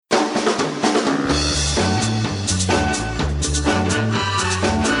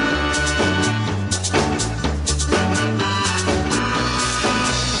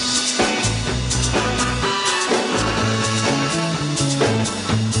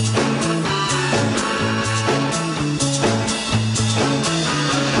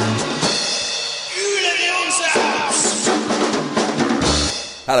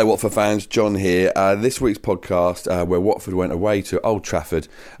Hello Watford fans, John here. This week's podcast, where Watford went away to Old Trafford,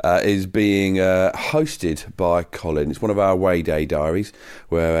 is being hosted by Colin. It's one of our away day diaries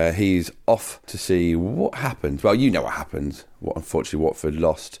where he's off to see what happens. Well, you know what happens. Unfortunately, Watford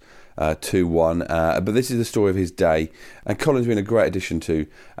lost 2-1, but this is the story of his day, and Colin's been a great addition to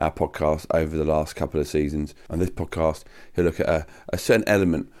our podcast over the last couple of seasons. On this podcast, he'll look at a certain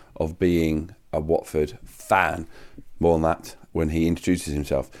element of being a Watford fan. More on that when he introduces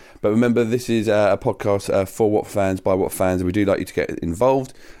himself. But remember, this is a podcast for Watford fans, by Watford fans, and we do like you to get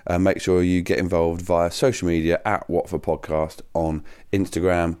involved. Make sure you get involved via social media at Watford Podcast on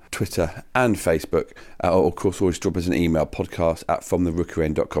Instagram, Twitter and Facebook. Or of course, always drop us an email,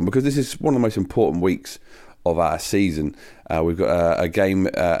 podcast@fromtherookeryend.com, because this is one of the most important weeks of our season. We've got a game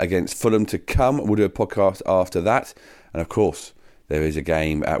against Fulham to come. We'll do a podcast after that. And of course, there is a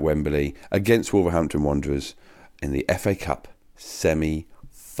game at Wembley against Wolverhampton Wanderers in the FA Cup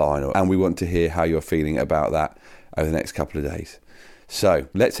semi-final, and we want to hear how you're feeling about that over the next couple of days. So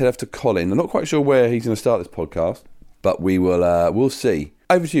let's head off to Colin. I'm not quite sure where he's going to start this podcast, but we'll see.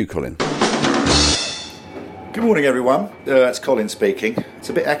 Over to you, Colin. Good morning, everyone. It's Colin speaking.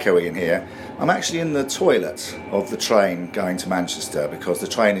 It's a bit echoey in here. I'm actually in the toilet of the train going to Manchester because the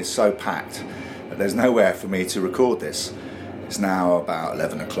train is so packed that there's nowhere for me to record this. It's now about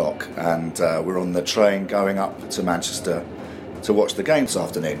 11 o'clock and we're on the train going up to Manchester to watch the game this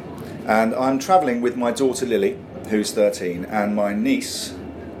afternoon. And I'm travelling with my daughter Lily, who's 13, and my niece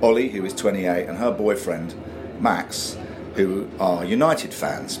Ollie, who is 28, and her boyfriend Max, who are United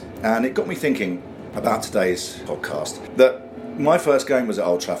fans. And it got me thinking about today's podcast, that my first game was at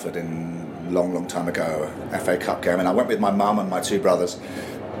Old Trafford in a long time ago, a FA Cup game, and I went with my mum and my two brothers.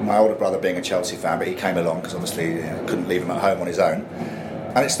 My older brother being a Chelsea fan, but he came along because obviously couldn't leave him at home on his own.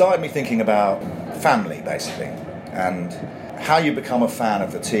 And it started me thinking about family, basically, and how you become a fan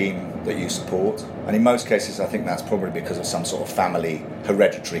of the team that you support. And in most cases, I think that's probably because of some sort of family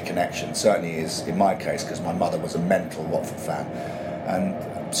hereditary connection. Certainly is in my case, because my mother was a mental Watford fan, and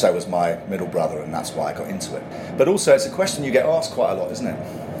so was my middle brother, and that's why I got into it. But also, it's a question you get asked quite a lot, isn't it?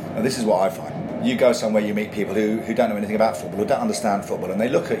 And this is what I find. You go somewhere, you meet people who don't know anything about football, or don't understand football, and they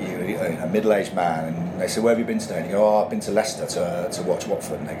look at you, a middle-aged man, and they say, "Where have you been today?" And you go, "Oh, I've been to Leicester to watch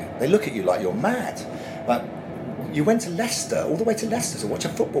Watford." And they look at you like you're mad. Like, you went to Leicester, all the way to Leicester to watch a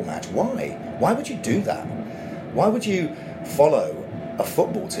football match. Why? Why would you do that? Why would you follow a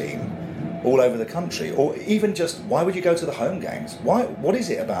football team all over the country? Or even just, why would you go to the home games? What is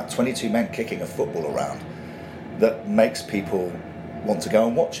it about 22 men kicking a football around that makes people want to go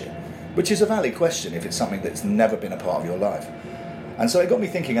and watch it? Which is a valid question if it's something that's never been a part of your life. And so it got me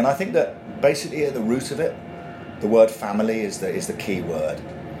thinking, and I think that basically at the root of it, the word family is the key word.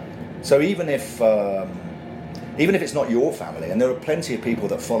 So even if it's not your family, and there are plenty of people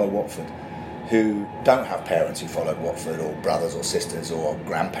that follow Watford who don't have parents who followed Watford, or brothers or sisters or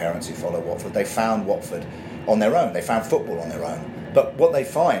grandparents who follow Watford, they found Watford on their own, they found football on their own. But what they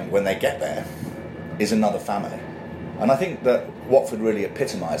find when they get there is another family. And I think that Watford really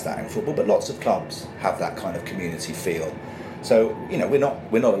epitomised that in football, but lots of clubs have that kind of community feel. So, we're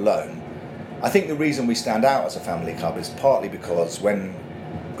not alone. I think the reason we stand out as a family club is partly because when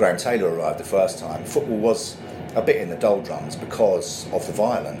Graham Taylor arrived the first time, football was a bit in the doldrums because of the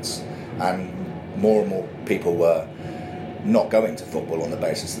violence, and more people were not going to football on the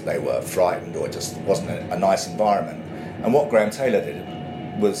basis that they were frightened or it just wasn't a nice environment. And what Graham Taylor did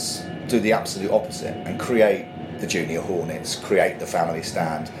was do the absolute opposite and create the Junior Hornets, create the family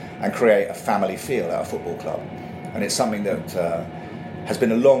stand, and create a family feel at a football club. And it's something that has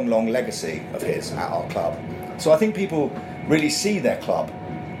been a long legacy of his at our club. So I think people really see their club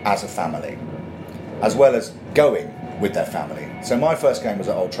as a family, as well as going with their family. So my first game was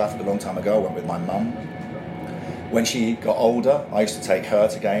at Old Trafford a long time ago. I went with my mum. When she got older, I used to take her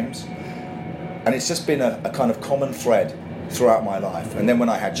to games. And it's just been a kind of common thread throughout my life. And then when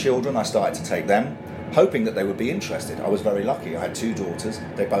I had children, I started to take them, hoping that they would be interested. I was very lucky. I had two daughters.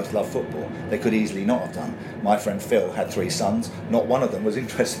 They both love football. They could easily not have done. My friend Phil had three sons. Not one of them was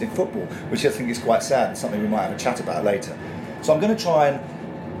interested in football, which I think is quite sad and something we might have a chat about later. So I'm going to try and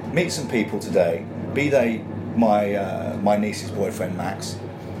meet some people today, be they my niece's boyfriend Max,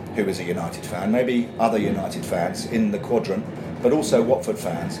 who is a United fan, maybe other United fans in the quadrant, but also Watford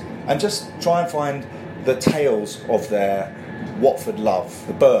fans, and just try and find the tales of their Watford love,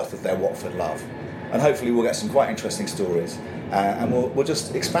 the birth of their Watford love. And hopefully we'll get some quite interesting stories, and we'll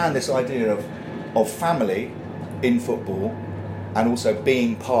just expand this idea of family in football, and also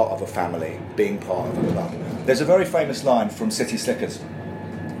being part of a family, being part of a club. There's a very famous line from City Slickers,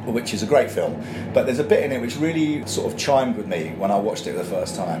 which is a great film. But there's a bit in it which really sort of chimed with me when I watched it the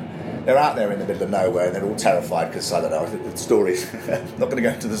first time. They're out there in the middle of nowhere and they're all terrified because, I don't know, the story's not going to go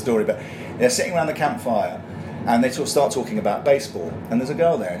into the story, but they're sitting around the campfire and they sort of start talking about baseball. And there's a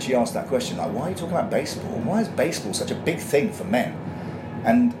girl there and she asked that question, like, why are you talking about baseball? Why is baseball such a big thing for men?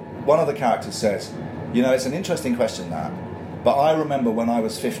 And one of the characters says, it's an interesting question, that, but I remember when I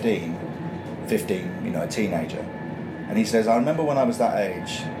was 15, a teenager, and he says, I remember when I was that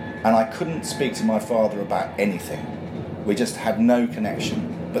age and I couldn't speak to my father about anything. We just had no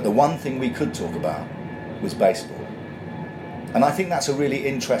connection. But the one thing we could talk about was baseball. And I think that's a really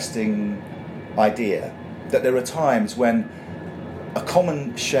interesting idea, that there are times when a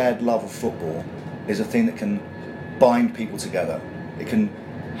common shared love of football is a thing that can bind people together. It can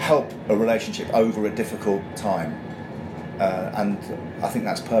help a relationship over a difficult time. And I think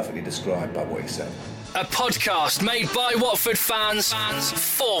that's perfectly described by what he said. A podcast made by Watford fans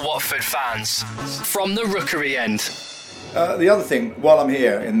for Watford fans from the Rookery end. The other thing, while I'm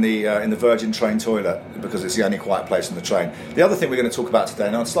here in the Virgin train toilet, because it's the only quiet place on the train, the other thing we're going to talk about today,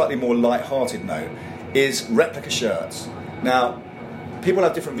 and on a slightly more light-hearted note, is replica shirts. Now, people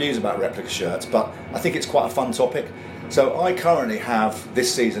have different views about replica shirts, but I think it's quite a fun topic. So I currently have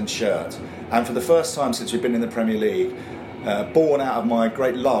this season's shirt, and for the first time since we've been in the Premier League, born out of my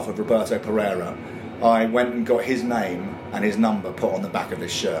great love of Roberto Pereira, I went and got his name and his number put on the back of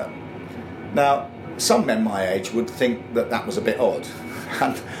this shirt. Now, some men my age would think that that was a bit odd,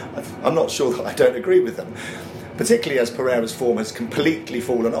 and I'm not sure that I don't agree with them, particularly as Pereira's form has completely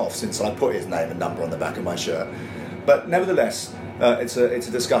fallen off since I put his name and number on the back of my shirt. But nevertheless, it's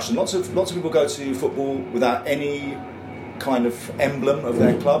a discussion. Lots of people go to football without any kind of emblem of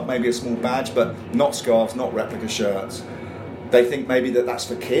their club, maybe a small badge, but not scarves, not replica shirts. They think maybe that's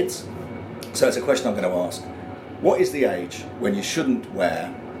for kids. So it's a question I'm going to ask. What is the age when you shouldn't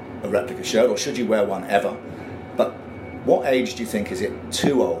wear a replica shirt, or should you wear one ever? But what age do you think is it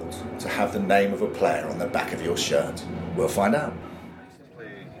too old to have the name of a player on the back of your shirt? We'll find out.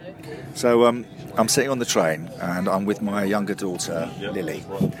 So I'm sitting on the train and I'm with my younger daughter, Lily.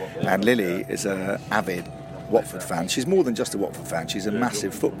 And Lily is an avid Watford fan. She's more than just a Watford fan, she's a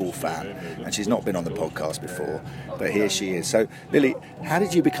massive football fan, and she's not been on the podcast before, but here she is. So Lily, how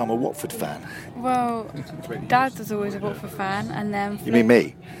did you become a Watford fan? Well, Dad was always a Watford fan, and then You mean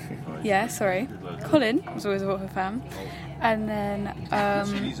me? Yeah, sorry. Colin was always a Watford fan, and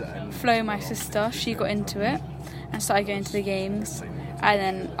then Flo, my sister, she got into it and started going to the games. And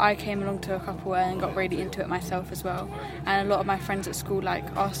then I came along to a couple and got really into it myself as well. And a lot of my friends at school like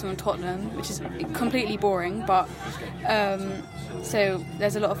Arsenal and Tottenham, which is completely boring, but so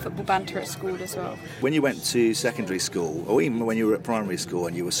there's a lot of football banter at school as well. When you went to secondary school, or even when you were at primary school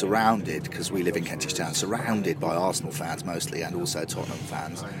and you were surrounded, because we live in Kentish Town, surrounded by Arsenal fans mostly and also Tottenham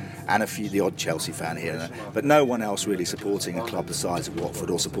fans, and the odd Chelsea fan here and there, but no one else really supporting a club the size of Watford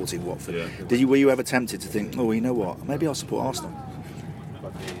or supporting Watford. Were you ever tempted to think, oh, you know what, maybe I'll support Arsenal?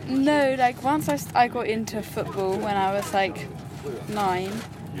 No, like once I got into football when I was like 9,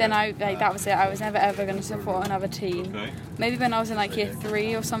 then that was it. I was never ever going to support another team. Maybe when I was in like year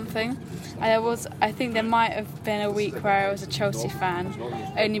 3 or something. I think there might have been a week where I was a Chelsea fan,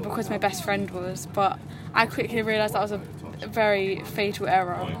 only because my best friend was. But I quickly realised that was a very fatal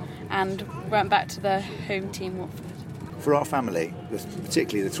error, and went back to the home team, Watford. For our family,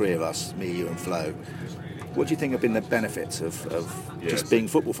 particularly the three of us, me, you and Flo, what do you think have been the benefits of just being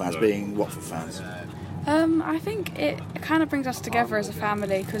football fans, being Watford fans? I think it kind of brings us together as a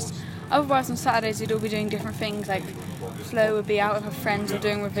family, because otherwise on Saturdays we'd all be doing different things. Like Flo would be out with her friends or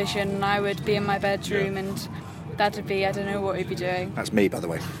doing revision, and I would be in my bedroom, and Dad would be, I don't know what he'd be doing. That's me, by the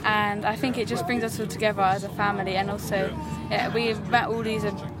way. And I think it just brings us all together as a family, and also we've met all these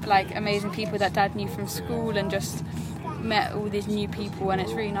like amazing people that Dad knew from school, and just met all these new people, and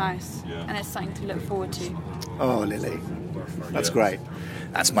it's really nice, and it's something to look forward to. Oh, Lily, that's great.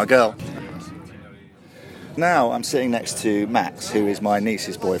 That's my girl. Now I'm sitting next to Max, who is my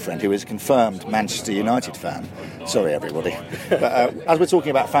niece's boyfriend, who is a confirmed Manchester United fan. Sorry, everybody. But as we're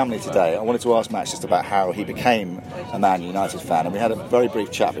talking about family today, I wanted to ask Max just about how he became a Man United fan. And we had a very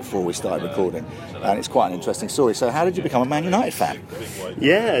brief chat before we started recording, and it's quite an interesting story. So how did you become a Man United fan?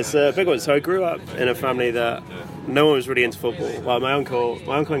 Yeah, it's a big one. So I grew up in a family that no one was really into football. Well, my uncle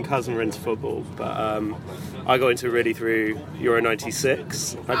and cousin were into football, but I got into it really through Euro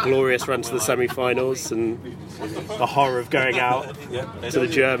 96, that glorious run to the semi-finals, and the horror of going out to the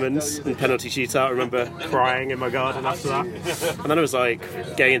Germans in penalty shootout. I remember crying in my garden after that. And then it was like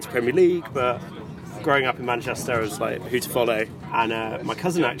getting into Premier League, but growing up in Manchester, I was like, who to follow. And my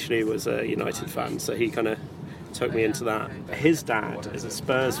cousin actually was a United fan, so he kind of took me into that. His dad is a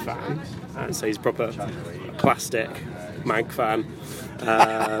Spurs fan, and so he's proper plastic Mag fan.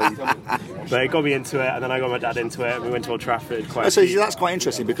 But it got me into it, and then I got my dad into it, and we went to Old Trafford So that's quite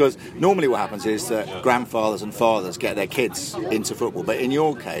interesting, because normally what happens is that grandfathers and fathers get their kids into football, but in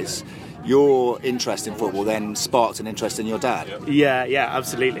your case, your interest in football then sparked an interest in your dad. Yeah,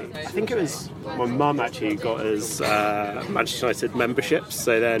 absolutely. I think it was my mum actually got us Manchester United memberships,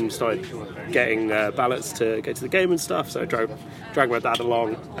 so then started getting ballots to go to the game and stuff, so I dragged my dad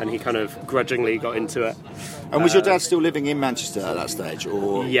along, and he kind of grudgingly got into it. And was your dad still living in Manchester at that stage?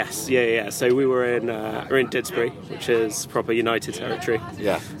 Or Yes, yeah. So we were in Didsbury, which is proper United territory.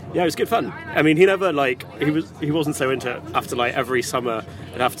 Yeah, it was good fun. I mean, he never he wasn't so into it. After every summer,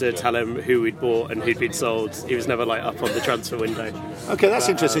 I'd have to tell him who we'd bought and who'd been sold. He was never up on the transfer window. Okay, that's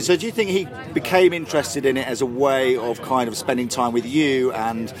interesting. So do you think he became interested in it as a way of kind of spending time with you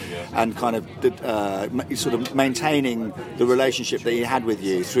and kind of sort of maintaining the relationship that he had with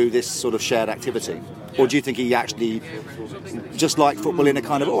you through this sort of shared activity? Or do you think he actually just liked football in a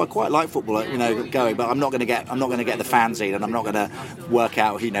kind of, I quite like football, going, but I'm not going to get the fanzine, and I'm not going to work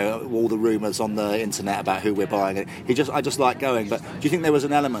out, all the rumours on the internet about who we're buying. I just like going. But do you think there was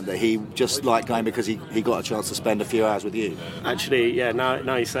an element that he just liked going because he got a chance to spend a few hours with you? Actually, yeah.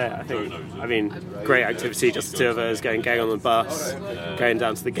 Now you say it, I mean, great activity, just the two of us getting on the bus, going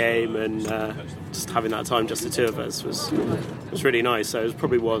down to the game, and just having that time, just the two of us, was really nice. So it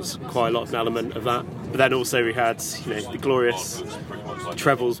probably was quite a lot of an element of that. But then also we had, the glorious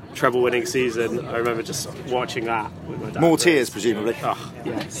treble winning season. I remember just watching that with my dad. More tears, presumably. Oh,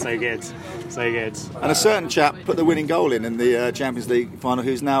 yeah, so good. And a certain chap put the winning goal in the Champions League final,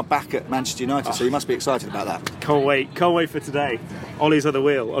 who's now back at Manchester United. So you must be excited about that. Can't wait for today. Ollie's on the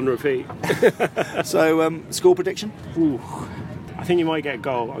wheel on repeat. So score prediction? Ooh, I think you might get a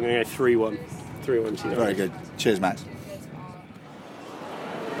goal. I'm going to go 3-1. 3-1 to you. Very good. Cheers, Max.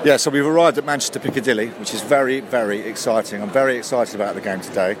 Yeah, so we've arrived at Manchester Piccadilly, which is very, very exciting. I'm very excited about the game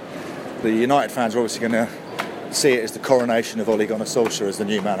today. The United fans are obviously going to see it as the coronation of Ole Gunnar Solskjaer as the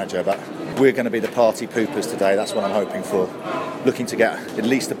new manager, but we're going to be the party poopers today. That's what I'm hoping for. Looking to get at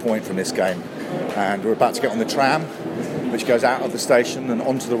least a point from this game. And we're about to get on the tram, which goes out of the station and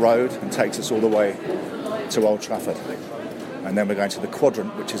onto the road and takes us all the way to Old Trafford. And then we're going to the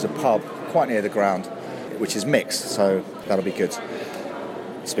Quadrant, which is a pub quite near the ground, which is mixed, so that'll be good.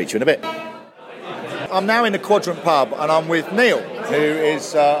 Speak to you in a bit. I'm now in the Quadrant pub, and I'm with Neil, who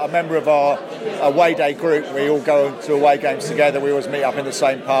is a member of our away day group. We all go to away games together. We always meet up in the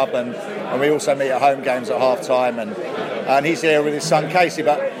same pub, and we also meet at home games at half time, and he's here with his son Casey.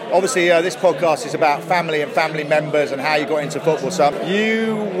 But obviously this podcast is about family and family members and how you got into football. So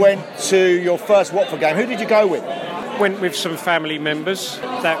you went to your first Watford game. Who did you go with? Went with some family members.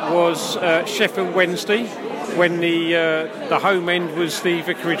 That was Sheffield Wednesday, when the home end was the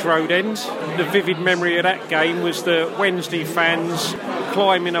Vicarage Road end. The vivid memory of that game was the Wednesday fans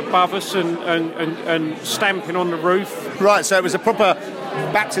climbing above us and stamping on the roof. Right, so it was a proper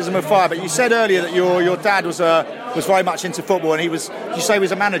baptism of fire. But you said earlier that your dad was very much into football, and did you say he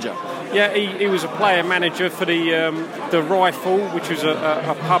was a manager? Yeah, he was a player manager for the Rifle, which was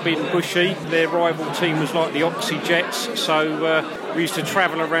a pub in Bushey. Their rival team was like the Oxy Jets, so we used to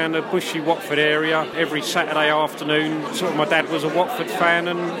travel around the Bushey Watford area every Saturday afternoon. Sort of, my dad was a Watford fan,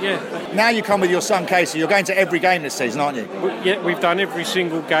 and yeah. Now you come with your son Casey. You're going to every game this season, aren't you? Yeah, we've done every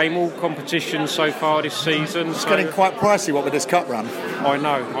single game, all competitions so far this season. It's getting quite pricey, what with this cup run. I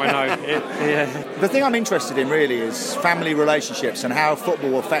know. Yeah. The thing I'm interested in really is family relationships and how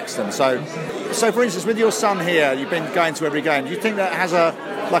football affects them. So for instance, with your son here, you've been going to every game. Do you think that has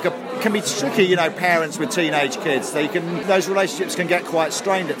can be tricky, parents with teenage kids? Those relationships can get quite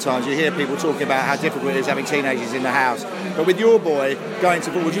strained at times. You hear people talking about how difficult it is having teenagers in the house. But with your boy going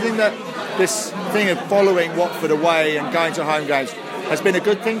to football, do you think that this thing of following Watford away and going to home games has been a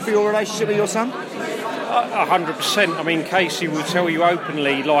good thing for your relationship with your son? 100%. I mean, Casey will tell you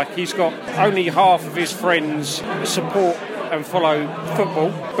openly, he's got only half of his friends support and follow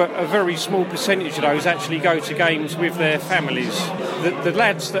football, but a very small percentage of those actually go to games with their families. The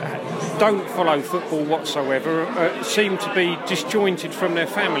lads that don't follow football whatsoever seem to be disjointed from their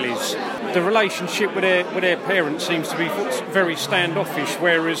families. The relationship with their parents seems to be very standoffish,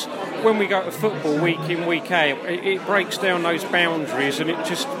 whereas when we go to football week in, week out, it breaks down those boundaries and it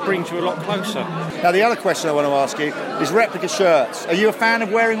just brings you a lot closer. Now, the other question I want to ask you is replica shirts. Are you a fan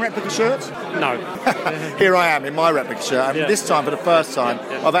of wearing replica shirts? No. Here I am in my replica shirt, and this time, for the first time,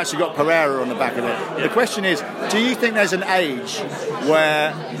 I've actually got Pereira on the back of it. The question is, do you think there's an age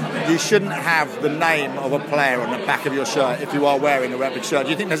where you shouldn't have the name of a player on the back of your shirt if you are wearing a replica shirt?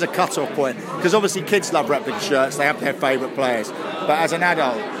 Do you think there's a cut-off point? Because obviously kids love replica shirts, they have their favourite players. But as an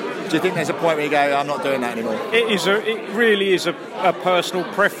adult, do you think there's a point where you go, I'm not doing that anymore? It really is a personal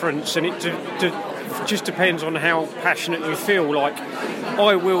preference, and it just depends on how passionate you feel. Like,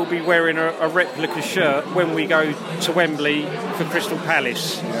 I will be wearing a replica shirt when we go to Wembley for Crystal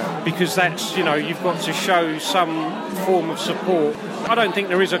Palace, because that's, you've got to show some form of support. I don't think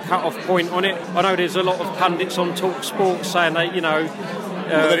there is a cut-off point on it. I know there's a lot of pundits on Talk Sport saying that,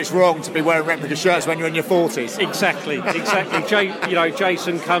 that it's wrong to be wearing replica shirts when you're in your 40s. Exactly.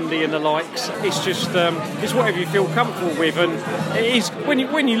 Jason Cundy and the likes. It's just it's whatever you feel comfortable with, and it is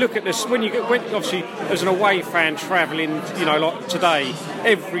when you look at this. When obviously as an away fan travelling, like today,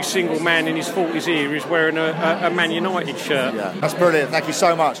 every single man in his 40s here is wearing a Man United shirt. Yeah, that's brilliant. Thank you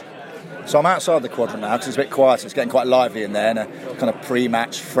so much. So I'm outside the quadrant now because it's a bit quiet. It's getting quite lively in there, and a kind of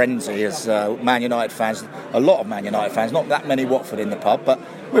pre-match frenzy as Man United fans, a lot of Man United fans, not that many Watford in the pub, but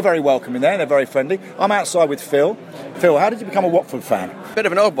we're very welcome in there. They're very friendly. I'm outside with Phil. Phil, how did you become a Watford fan? Bit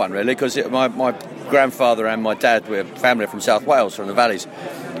of an odd one, really, because my grandfather and my dad were family from South Wales, from the Valleys,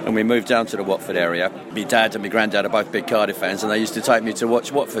 and we moved down to the Watford area. My dad and my granddad are both big Cardiff fans, and they used to take me to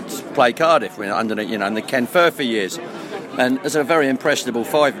watch Watford play Cardiff under in the Ken Furphy years. And as a very impressionable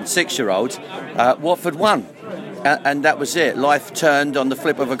 5 and 6 year old, Watford won. And that was it. Life turned on the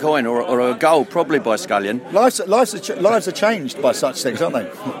flip of a coin, or a goal, probably by Scullion. Lives are changed by such things, aren't they?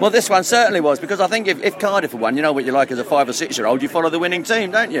 Well, this one certainly was, because I think if Cardiff had won, you know what you're like as a 5 or 6 year old, you follow the winning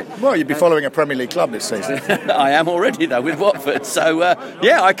team, don't you? Well, you'd be following a Premier League club this season. I am already, though, with Watford. So,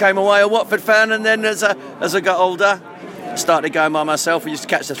 I came away a Watford fan, and then as I got older, started going by myself. We used to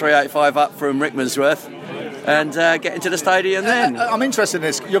catch the 385 up from Rickmansworth and get into the stadium then. I'm interested in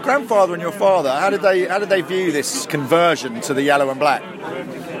this. Your grandfather and your father, how did they view this conversion to the yellow and black?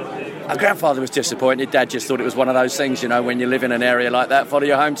 Our grandfather was disappointed. Dad just thought it was one of those things, when you live in an area like that, follow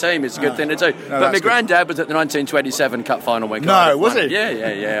your home team. It's a good thing to do. But my granddad was at the 1927 Cup final when Cardiff was won. he?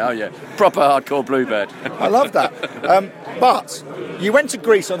 Yeah. Oh, yeah. Proper hardcore bluebird. I love that. But you went to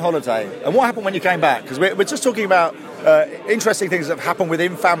Greece on holiday, and what happened when you came back? Because we're just talking about interesting things that have happened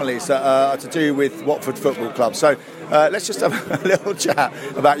within families that are to do with Watford Football Club. So let's just have a little chat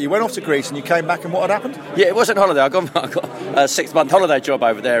about you went off to Greece and you came back, and what had happened? Yeah, it wasn't holiday. I got a 6-month holiday job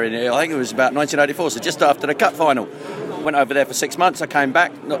over there I think it was about 1984, so just after the cup final. Went over there for 6 months. I came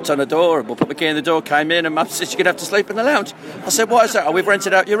back, knocked on the door, put the key in the door, came in, and Mum said, you're going to have to sleep in the lounge. I said, why is that? Oh, we've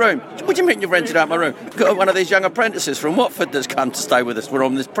rented out your room. What do you mean you've rented out my room? We've got one of these young apprentices from Watford that's come to stay with us. We're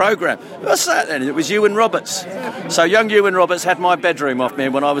on this programme. What's that then? It was Ewan Roberts. So young Ewan Roberts had my bedroom off me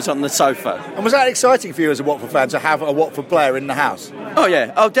when I was on the sofa. And was that exciting for you as a Watford fan to have a Watford player in the house? Oh,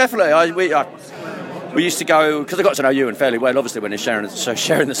 yeah. Oh, definitely. We used to go, because I got to know Ewan fairly well, obviously, when they're sharing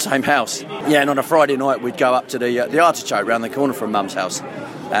the same house. Yeah, and on a Friday night, we'd go up to the Artichoke round the corner from Mum's house.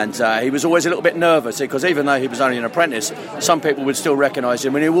 And he was always a little bit nervous, because even though he was only an apprentice, some people would still recognise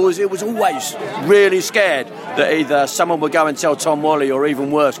him. And he was always really scared that either someone would go and tell Tom Wally, or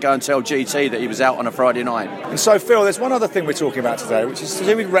even worse, go and tell GT that he was out on a Friday night. And so, Phil, there's one other thing we're talking about today, which is to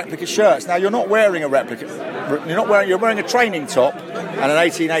do with replica shirts. Now, you're not wearing a replica. You're wearing a training top and an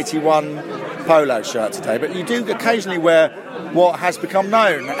 1881 polo shirt today, but you do occasionally wear what has become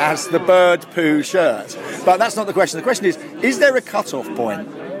known as the bird poo shirt. But that's not the question. The question is there a cut-off point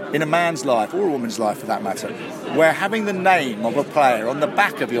in a man's life, or a woman's life for that matter, where having the name of a player on the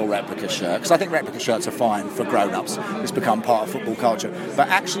back of your replica shirt, because I think replica shirts are fine for grown-ups, it's become part of football culture, but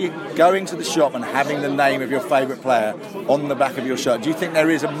actually going to the shop and having the name of your favourite player on the back of your shirt, do you think there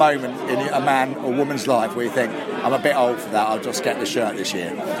is a moment in a man or woman's life where you think, I'm a bit old for that, I'll just get the shirt this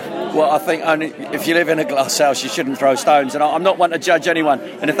year? Well, I think only if you live in a glass house, you shouldn't throw stones, and I'm not one to judge anyone,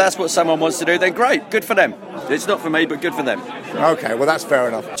 and if that's what someone wants to do, then great, good for them. It's not for me, but good for them. Okay, well, that's fair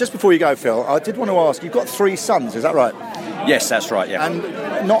enough. Just before you go, Phil, I did want to ask, you've got 3 sons, is that right? Yes, that's right, yeah.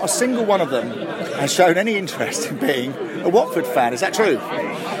 And not a single one of them has shown any interest in being a Watford fan, is that true?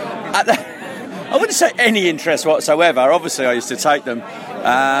 I wouldn't say any interest whatsoever. Obviously, I used to take them.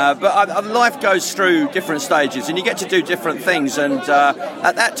 But life goes through different stages, and you get to do different things. And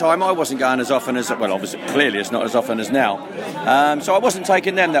at that time, I wasn't going as often as, well, obviously, clearly it's not as often as now. So I wasn't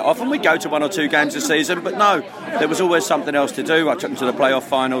taking them that often. We'd go to 1 or 2 games a season, but no, there was always something else to do. I took them to the playoff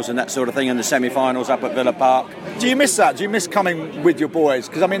finals and that sort of thing, and the semi-finals up at Villa Park. Do you miss that? Do you miss coming with your boys?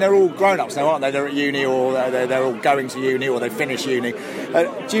 Because, I mean, they're all grown-ups now, aren't they? They're at uni, or they're all going to uni, or they finish uni.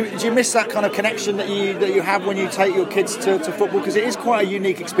 Do you miss that kind of connection that you have when you take your kids to football? Because it is quite a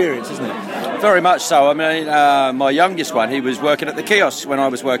unique experience, isn't it? Very much so. I mean, my youngest one, he was working at the kiosk when I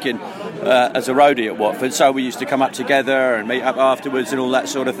was working as a roadie at Watford, so we used to come up together and meet up afterwards and all that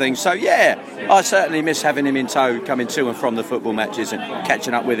sort of thing. So yeah, I certainly miss having him in tow, coming to and from the football matches and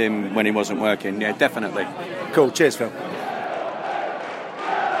catching up with him when he wasn't working. Yeah, definitely. Cool, cheers Phil.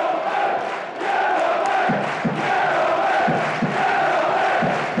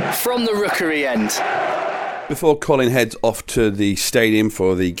 From the Rookery End. Before Colin heads off to the stadium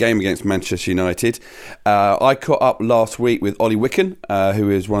for the game against Manchester United, I caught up last week with Ollie Wicken, who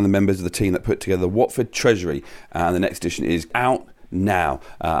is one of the members of the team that put together the Watford Treasury, and the next edition is out now.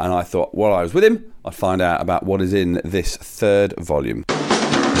 And I thought, while I was with him, I'd find out about what is in this third volume.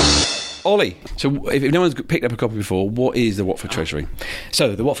 Ollie, so if no one's picked up a copy before, what is the Watford Treasury?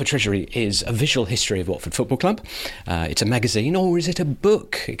 So the Watford Treasury is a visual history of Watford Football Club. It's a magazine, or is it a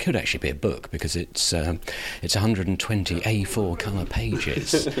book? It could actually be a book because it's 120 A4 colour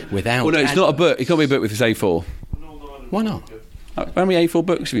pages without... Well, no, it's not a book. It can't be a book with this A4. Why not? How many A4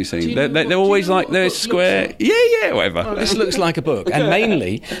 books have you seen? They're always like, they're square. Yeah, whatever. This looks like a book. And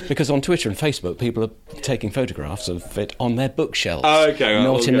mainly because on Twitter and Facebook, people are taking photographs of it on their bookshelves.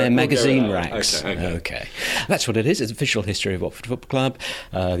 Not in their magazine racks. Okay. That's what it is. It's a visual history of Watford Football Club.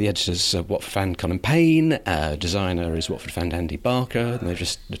 The editor's Watford fan Colin Payne. Designer is Watford fan Andy Barker. And they're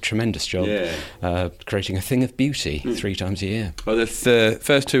just a tremendous job creating a thing of beauty 3 times a year. Well, the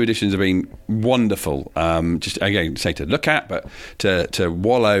first 2 editions have been wonderful. Just, again, say to look at, but to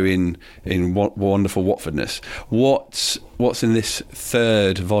wallow in wonderful Watfordness. What's in this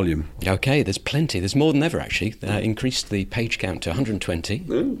third volume? Okay, there's plenty. There's more than ever, actually. Increased the page count to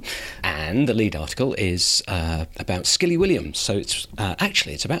 120. And the lead article is about Skilly Williams. So it's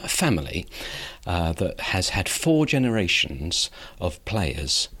about a family that has had 4 generations of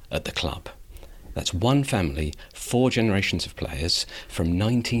players at the club. That's one family, 4 generations of players from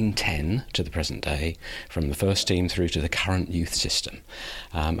 1910 to the present day, from the first team through to the current youth system.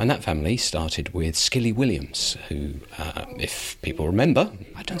 And that family started with Skilly Williams, who, if people remember,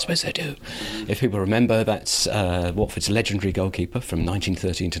 I don't suppose they do, if people remember, that's Watford's legendary goalkeeper from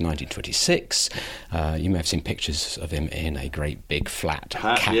 1913 to 1926. You may have seen pictures of him in a great big flat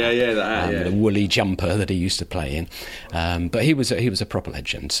cap, the woolly jumper that he used to play in. But he was a proper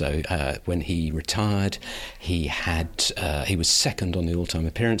legend. So when he retired, he was second on the all-time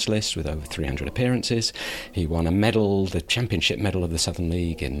appearance list with over 300 appearances. He won a medal, the championship medal of the Southern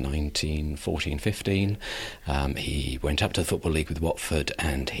League in 1914-15. He went up to the Football League with Watford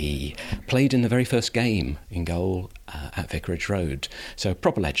and he played in the very first game in goal at Vicarage Road. So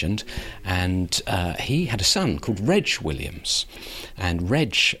proper legend. And he had a son called Reg Williams. And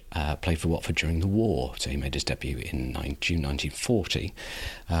Reg played for Watford during the war. So he made his debut in June 1940.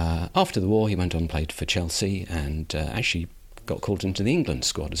 After the war, he went on and played for Chelsea and actually got called into the England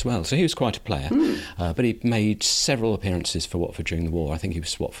squad as well. So he was quite a player. But he made several appearances for Watford during the war. I think he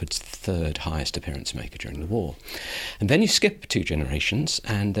was Watford's 3rd highest appearance maker during the war. And then you skip 2 generations,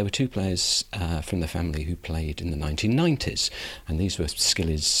 and there were 2 players from the family who played in the 1990s. And these were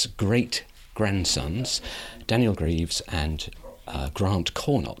Skilly's great grandsons, Daniel Greaves and Grant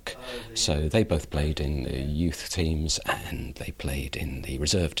Cornock. So they both played in the youth teams and they played in the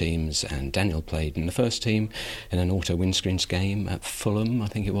reserve teams, and Daniel played in the first team in an auto windscreens game at Fulham, I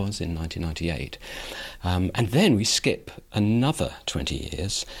think it was, in 1998. And then we skip another 20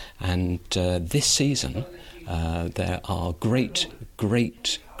 years, and this season there are great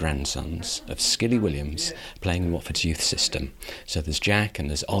grandsons of Skilly Williams playing in Watford's youth system. So there's Jack and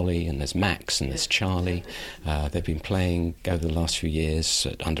there's Ollie and there's Max and there's Charlie. They've been playing over the last few years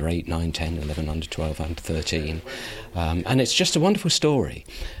at under 8, 9, 10, 11, under 12, under 13. And it's just a wonderful story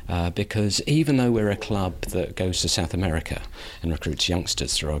because even though we're a club that goes to South America and recruits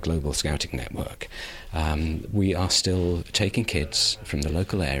youngsters through our global scouting network, we are still taking kids from the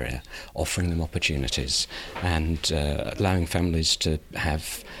local area, offering them opportunities and allowing families to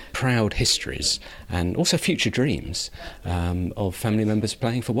have proud histories and also future dreams of family members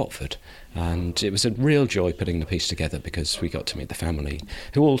playing for Watford. And it was a real joy putting the piece together because we got to meet the family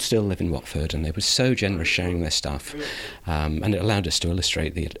who all still live in Watford, and they were so generous sharing their stuff, and it allowed us to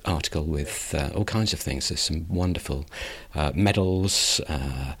illustrate the article with all kinds of things. There's some wonderful medals,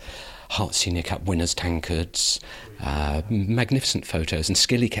 Hart Senior Cup winners' tankards, magnificent photos, and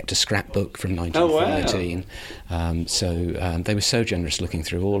Skilly kept a scrapbook from 1913. They were so generous looking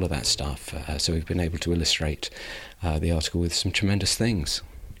through all of that stuff, so we've been able to illustrate the article with some tremendous things.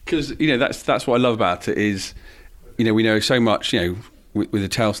 Because that's what I love about it is, we know so much, with the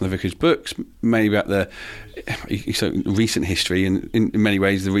Tales from the Vicarage books, mainly about the recent history, and in many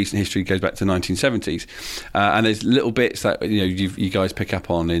ways the recent history goes back to the 1970s. And there's little bits that you guys pick up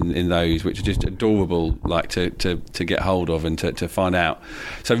on in those, which are just adorable, like to get hold of and to find out.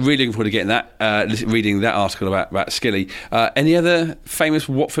 So really looking forward to getting that, reading that article about Skilly. Any other famous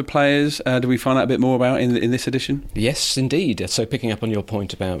Watford players do we find out a bit more about in this edition? Yes, indeed. So picking up on your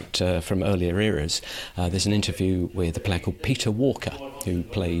point about from earlier eras, there's an interview with a player called Peter Walker, who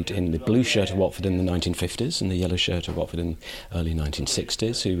played in the blue shirt of Watford in the 1950s and the yellow shirt of Watford in the early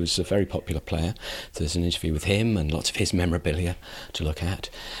 1960s, who was a very popular player. So there's an interview with him and lots of his memorabilia to look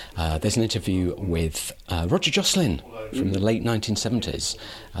at. There's an interview with Roger Jocelyn from the late 1970s,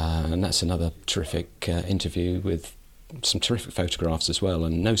 and that's another terrific interview with some terrific photographs as well,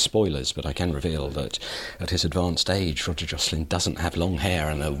 and no spoilers, but I can reveal that at his advanced age, Roger Jocelyn doesn't have long hair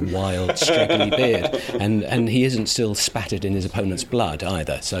and a wild, straggly beard, and he isn't still spattered in his opponent's blood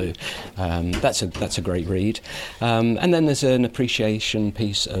either. So that's a great read. And then there's an appreciation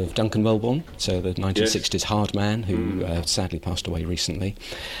piece of Duncan Welborn, so the 1960s hard man who sadly passed away recently,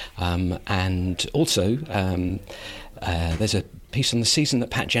 and also there's a piece on the season that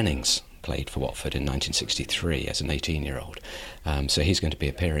Pat Jennings played for Watford in 1963 as an 18-year-old. So he's going to be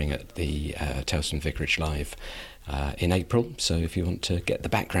appearing at the Tales from Vicarage Live in April. So if you want to get the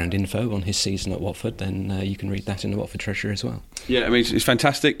background info on his season at Watford, then you can read that in the Watford Treasury as well. Yeah, I mean, it's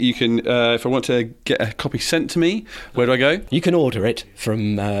fantastic. You can, if I want to get a copy sent to me, where do I go? You can order it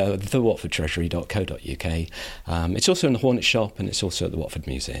from thewatfordtreasury.co.uk. It's also in the Hornet shop, and it's also at the Watford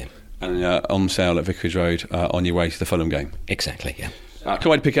Museum. And on sale at Vicarage Road on your way to the Fulham game. Exactly, yeah. Can't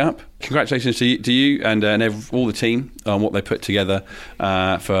wait to pick it up. Congratulations to you and all the team on what they put together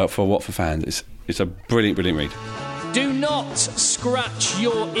for Watford fans. It's a brilliant read. Do not scratch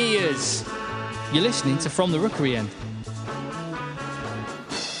your ears. You're listening to From the Rookery End.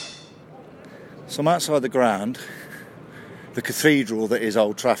 So I'm outside the ground, the cathedral that is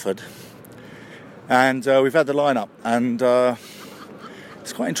Old Trafford, and we've had the line-up, and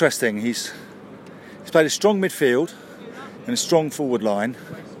it's quite interesting. He's played a strong midfield and a strong forward line,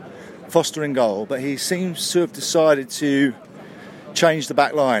 Foster in goal, but he seems to have decided to change the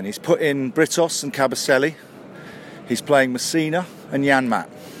back line. He's put in Britos and Kabasele. He's playing Messina and Janmaat.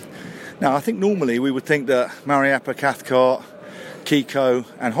 Now, I think normally we would think that Mariappa, Cathcart, Kiko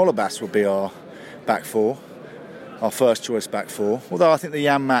and Holebas would be our back four, our first choice back four, although I think the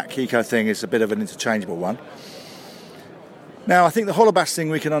Janmaat-Kiko thing is a bit of an interchangeable one. Now, I think the Holebas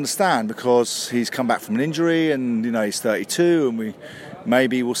thing we can understand because he's come back from an injury and, he's 32 and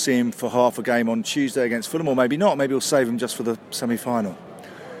maybe we'll see him for half a game on Tuesday against Fulham, or maybe not. Maybe we'll save him just for the semi-final.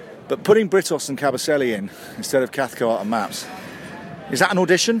 But putting Britos and Kabasele in instead of Cathcart and Maps, is that an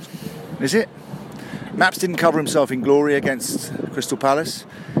audition? Is it? Maps didn't cover himself in glory against Crystal Palace,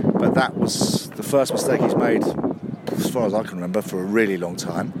 but that was the first mistake he's made, as far as I can remember, for a really long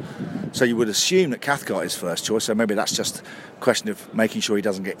time. So you would assume that Cathcart is first choice, so maybe that's just a question of making sure he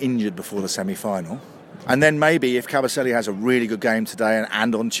doesn't get injured before the semi-final. And then maybe if Kabasele has a really good game today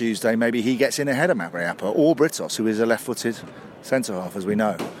and on Tuesday, maybe he gets in ahead of Mariappa or Britos, who is a left-footed centre-half, as we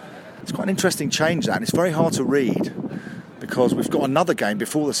know. It's quite an interesting change, that, and it's very hard to read because we've got another game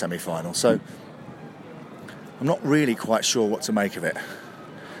before the semi-final, so I'm not really quite sure what to make of it.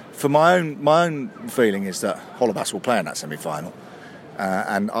 For my own feeling is that Holebas will play in that semi-final.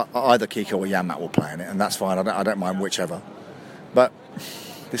 And either Kiko or Janmaat will play in it, and that's fine. I don't mind whichever. But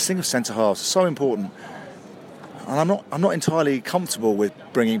this thing of centre halves is so important, and I'm not entirely comfortable with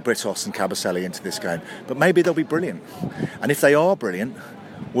bringing Britos and Kabasele into this game. But maybe they'll be brilliant, and if they are brilliant,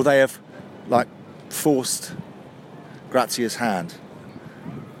 will they have forced Grazia's hand,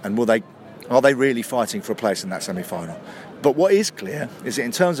 and are they really fighting for a place in that semi-final? But what is clear is that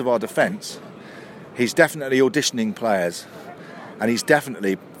in terms of our defence, he's definitely auditioning players. And he's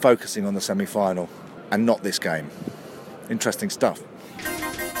definitely focusing on the semi-final and not this game. Interesting stuff.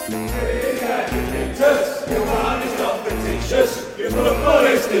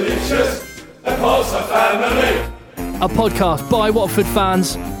 A podcast by Watford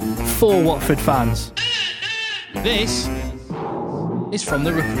fans for Watford fans. This is From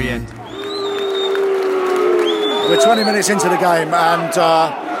the Rookery End. We're 20 minutes into the game and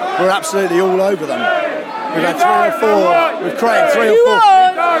we're absolutely all over them. We've had we've created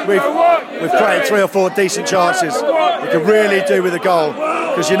three or four decent chances. We could really do with a goal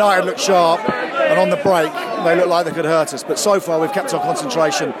because United look sharp and on the break they look like they could hurt us. But so far we've kept our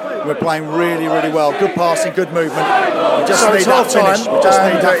concentration. We're playing really, really well. Good passing, good movement. We just need that finish.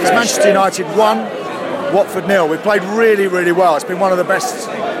 It's Manchester United 1, Watford 0. We've played really, really well. It's been one of the best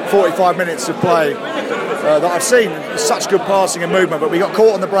 45 minutes of play that I've seen. Such good passing and movement, but we got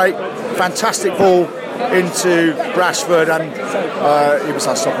caught on the break. Fantastic ball into Rashford, and he was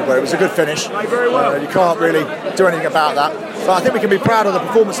unstoppable. It was a good finish. You can't really do anything about that. But I think we can be proud of the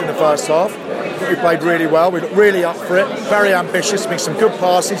performance in the first half. I think we played really well. We got really up for it. Very ambitious. Been some good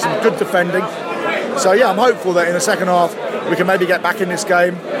passing, some good defending. So yeah, I'm hopeful that in the second half we can maybe get back in this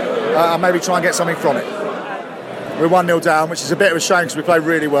game and maybe try and get something from it. We're 1-0 down, which is a bit of a shame because we played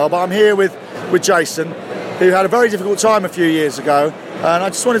really well. But I'm here with Jason, who had a very difficult time a few years ago, and I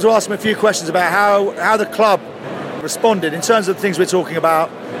just wanted to ask him a few questions about how the club responded in terms of the things we're talking about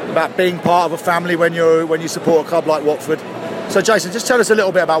being part of a family when you support a club like Watford. So Jason, just tell us a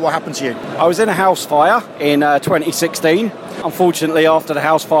little bit about what happened to you. I was in a house fire in 2016. Unfortunately, after the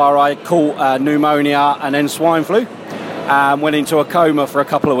house fire, I caught pneumonia and then swine flu, and went into a coma for a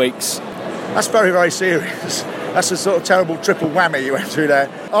couple of weeks. That's very, very serious. That's a sort of terrible triple whammy you went through there.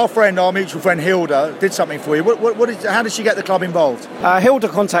 Our mutual friend Hilda, did something for you. How did she get the club involved? Hilda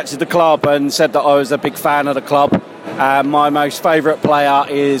contacted the club and said that I was a big fan of the club. My most favourite player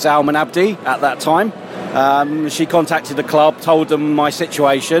is Alman Abdi at that time. She contacted the club, told them my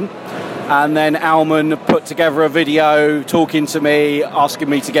situation, and then Alman put together a video talking to me, asking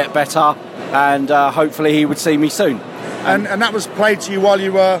me to get better, and hopefully he would see me soon. And that was played to you while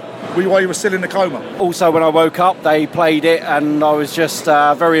you were still in the coma? Also, when I woke up, they played it, and I was just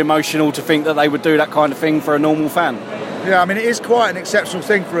very emotional to think that they would do that kind of thing for a normal fan. Yeah, I mean, it is quite an exceptional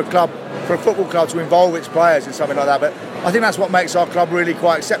thing for a football club to involve its players in something like that, but I think that's what makes our club really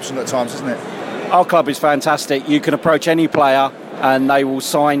quite exceptional at times, isn't it? Our club is fantastic. You can approach any player and they will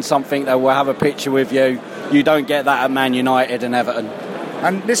sign something, they will have a picture with you. You don't get that at Man United and Everton.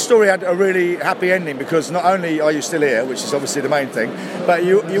 And this story had a really happy ending because not only are you still here, which is obviously the main thing, but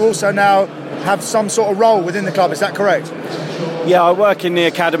you also now have some sort of role within the club, is that correct? Yeah, I work in the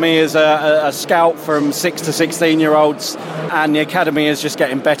academy as a scout from 6 to 16-year-olds, and the academy is just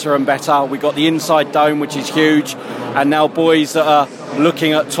getting better and better. We've got the inside dome, which is huge, and now boys that are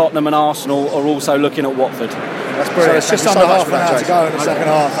looking at Tottenham and Arsenal are also looking at Watford. That's brilliant. So it's just under half an hour to go in the second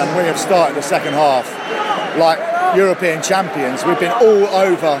half, and we have started the second half like European champions. We've been all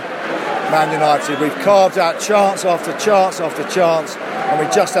over Man United. We've carved out chance after chance after chance, and we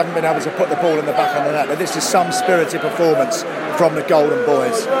just haven't been able to put the ball in the back of the net. But this is some spirited performance from the Golden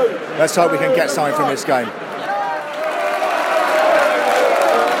Boys. Let's hope we can get something from this game.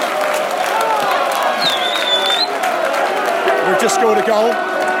 We've just scored a goal.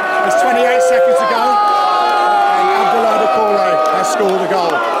 There's 28 seconds to go, and Abdoulaye Doucouré has scored the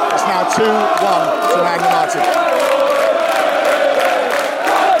goal. It's now 2-1 to Man United.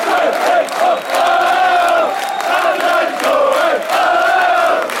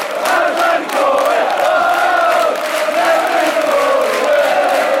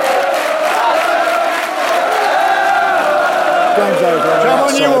 Game's over.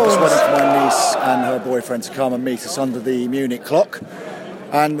 Just waiting for my niece and her boyfriend to come and meet us under the Munich clock.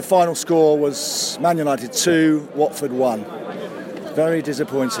 And the final score was Man United 2, Watford 1. Very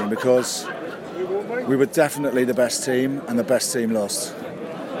disappointing because we were definitely the best team and the best team lost.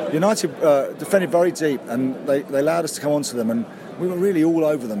 United defended very deep and they allowed us to come onto them, and we were really all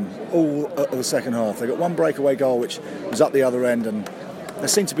over them all of the second half. They got one breakaway goal which was up the other end, and there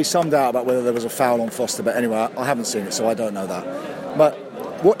seemed to be some doubt about whether there was a foul on Foster, but anyway, I haven't seen it, so I don't know that. But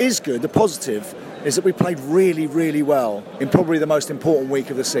what is good, the positive, is that we played really, really well in probably the most important week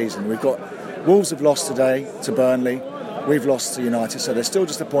of the season. We've got Wolves have lost today to Burnley, we've lost to United, so they're still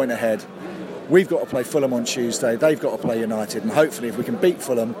just a point ahead. We've got to play Fulham on Tuesday, they've got to play United, and hopefully if we can beat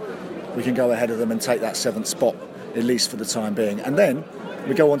Fulham, we can go ahead of them and take that 7th spot, at least for the time being. And then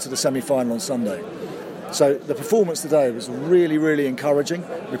we go on to the semi-final on Sunday. So the performance today was really, really encouraging.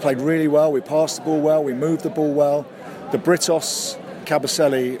 We played really well, we passed the ball well, we moved the ball well. The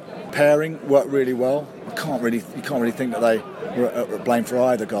Britos-Kabasele pairing worked really well. You can't really think that they were blamed for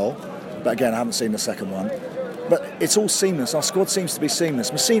either goal. But again, I haven't seen the second one. But it's all seamless. Our squad seems to be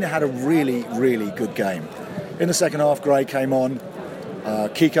seamless. Messina had a really, really good game. In the second half, Gray came on.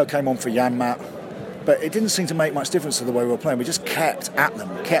 Kiko came on for Janmaat. But it didn't seem to make much difference to the way we were playing. We just kept at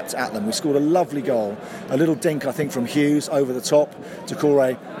them. We scored a lovely goal. A little dink, I think, from Hughes over the top.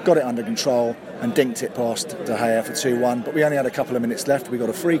 Doucouré got it under control and dinked it past De Gea for 2-1. But we only had a couple of minutes left. We got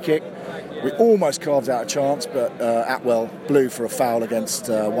a free kick. We almost carved out a chance, but Atwell blew for a foul against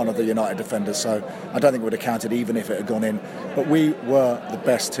one of the United defenders. So I don't think it would have counted even if it had gone in. But we were the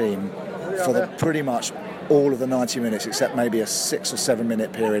best team for pretty much all of the 90 minutes, except maybe a 6 or 7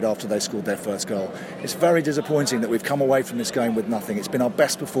 minute period after they scored their first goal. It's very disappointing that we've come away from this game with nothing. It's been our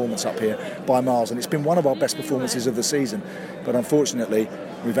best performance up here by miles, and it's been one of our best performances of the season. But unfortunately,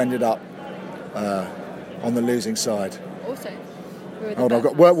 we've ended up on the losing side. Also, we were the Hold on, I've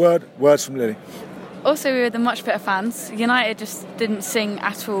better got fans. words from Lily. Also, we were the much better fans. United just didn't sing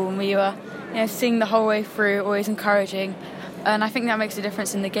at all, and we were, singing the whole way through, always encouraging. And I think that makes a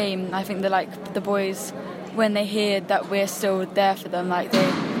difference in the game. I think that the boys, when they hear that we're still there for them,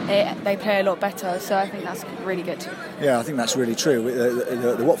 they play a lot better. So I think that's really good. Yeah, I think that's really true.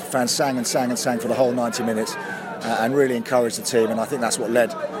 The Watford fans sang and sang and sang for the whole 90 minutes and really encouraged the team, and I think that's what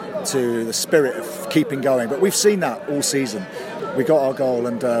led to the spirit of keeping going. But we've seen that all season. We got our goal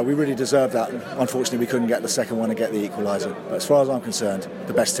and we really deserved that. Unfortunately, we couldn't get the second one and get the equaliser. But as far as I'm concerned,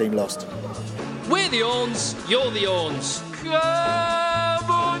 the best team lost. We're the Orns, you're the Orns.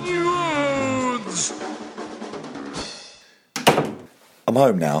 Come on, you Orns! I'm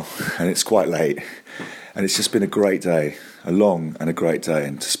home now, and it's quite late, and it's just been a great day, a long and a great day,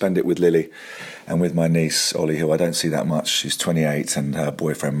 and to spend it with Lily and with my niece Ollie, who I don't see that much. She's 28, and her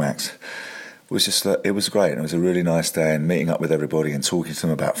boyfriend Max. It was great, and it was a really nice day, and meeting up with everybody and talking to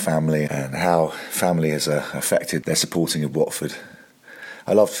them about family and how family has affected their supporting of Watford.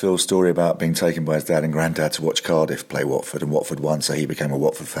 I loved Phil's story about being taken by his dad and granddad to watch Cardiff play Watford, and Watford won, so he became a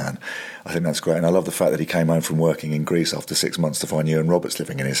Watford fan. I think that's great, and I love the fact that he came home from working in Greece after 6 months to find Ewan Roberts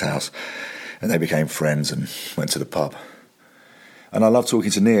living in his house, and they became friends and went to the pub. And I love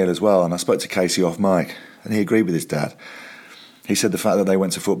talking to Neil as well, and I spoke to Casey off mic, and he agreed with his dad. He said the fact that they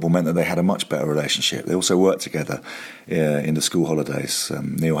went to football meant that they had a much better relationship. They also worked together in the school holidays.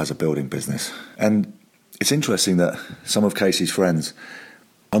 Neil has a building business. And it's interesting that some of Casey's friends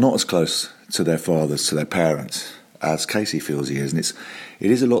are not as close to their fathers, to their parents, as Casey feels he is. And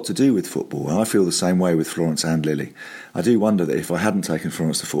it is a lot to do with football. And I feel the same way with Florence and Lily. I do wonder that if I hadn't taken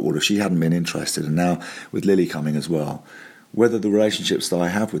Florence to football, if she hadn't been interested, and now with Lily coming as well, whether the relationships that I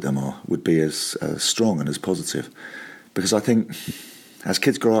have with them would be as strong and as positive. Because I think as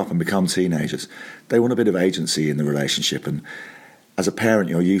kids grow up and become teenagers, they want a bit of agency in the relationship. And as a parent,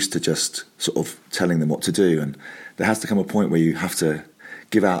 you're used to just sort of telling them what to do. And there has to come a point where you have to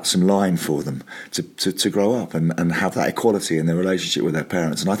give out some line for them to grow up and have that equality in their relationship with their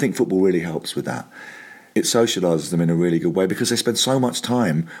parents. And I think football really helps with that. It socialises them in a really good way because they spend so much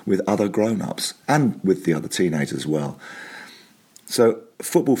time with other grown-ups and with the other teenagers as well. So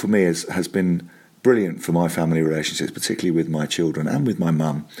football for me has been brilliant for my family relationships, particularly with my children and with my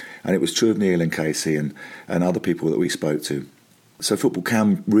mum. And it was true of Neil and Casey and other people that we spoke to. So football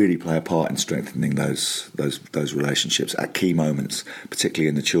can really play a part in strengthening those relationships at key moments, particularly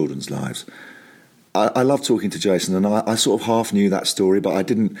in the children's lives. I love talking to Jason, and I sort of half knew that story, but I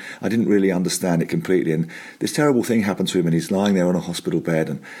didn't really understand it completely. And this terrible thing happened to him, and he's lying there on a hospital bed,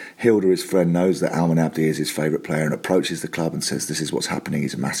 and Hilda, his friend, knows that Alman Abdi is his favourite player and approaches the club and says, this is what's happening.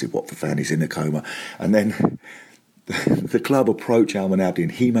 He's a massive Watford fan, he's in a coma. And then the club approach Alman Abdi,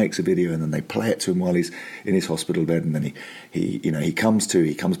 and he makes a video, and then they play it to him while he's in his hospital bed, and then he comes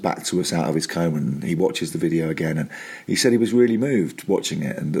back to us out of his coma, and he watches the video again, and he said he was really moved watching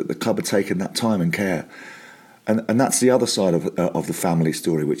it, and that the club had taken that time and care, and that's the other side of the family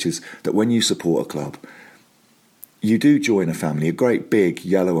story, which is that when you support a club, you do join a family, a great big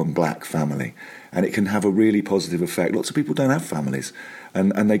yellow and black family, and it can have a really positive effect. Lots of people don't have families,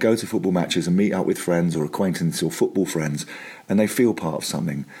 and they go to football matches and meet up with friends or acquaintances or football friends, and they feel part of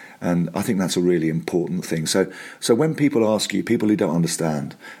something. And I think that's a really important thing. So when people ask you, people who don't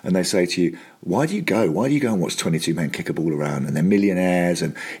understand, and they say to you, why do you go? Why do you go and watch 22 men kick a ball around, and they're millionaires,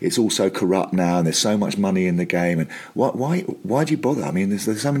 and it's all so corrupt now, and there's so much money in the game, and why do you bother? I mean,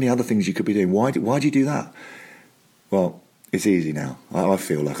 there's so many other things you could be doing. Why do you do that? Well, it's easy now. I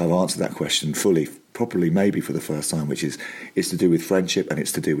feel like I've answered that question fully, probably maybe for the first time, which is it's to do with friendship and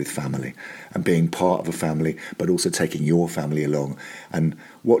it's to do with family and being part of a family, but also taking your family along and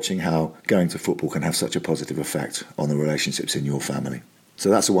watching how going to football can have such a positive effect on the relationships in your family. So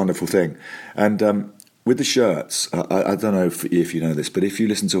that's a wonderful thing. And with the shirts, I don't know if you know this, but if you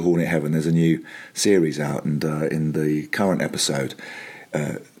listen to Hornet Heaven, there's a new series out, and in the current episode,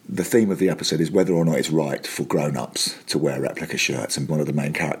 the theme of the episode is whether or not it's right for grown-ups to wear replica shirts, and one of the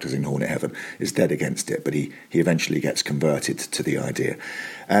main characters in Hornet Heaven is dead against it, but he eventually gets converted to the idea.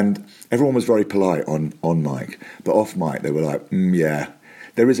 And everyone was very polite on mic, but off mic they were like, yeah,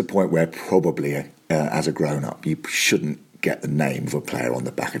 there is a point where probably as a grown-up you shouldn't get the name of a player on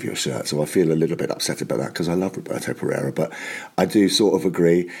the back of your shirt. So I feel a little bit upset about that because I love Roberto Pereira, but I do sort of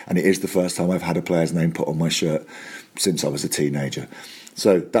agree, and it is the first time I've had a player's name put on my shirt since I was a teenager.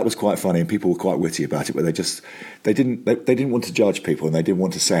 So that was quite funny, and people were quite witty about it, but they didn't want to judge people, and they didn't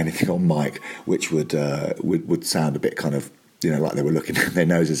want to say anything on mic which would sound a bit kind of like they were looking their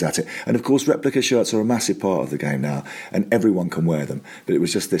noses at it. And of course, replica shirts are a massive part of the game now, and everyone can wear them. But it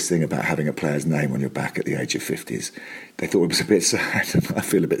was just this thing about having a player's name on your back at the age of 50s. They thought it was a bit sad, and I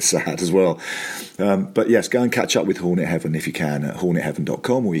feel a bit sad as well. But yes, go and catch up with Hornet Heaven if you can at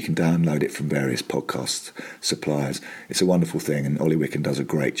hornetheaven.com, or you can download it from various podcast suppliers. It's a wonderful thing, and Ollie Wicken does a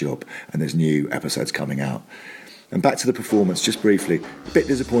great job, and there's new episodes coming out. And back to the performance, just briefly. A bit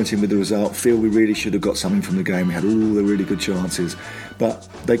disappointing with the result. Feel we really should have got something from the game. We had all the really good chances, but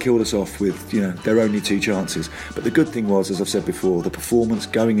they killed us off with, their only 2 chances. But the good thing was, as I've said before, the performance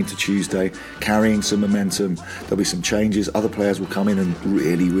going into Tuesday, carrying some momentum. There'll be some changes. Other players will come in and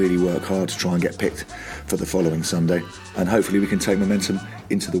really, really work hard to try and get picked for the following Sunday. And hopefully we can take momentum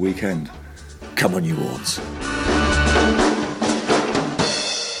into the weekend. Come on, you Wards.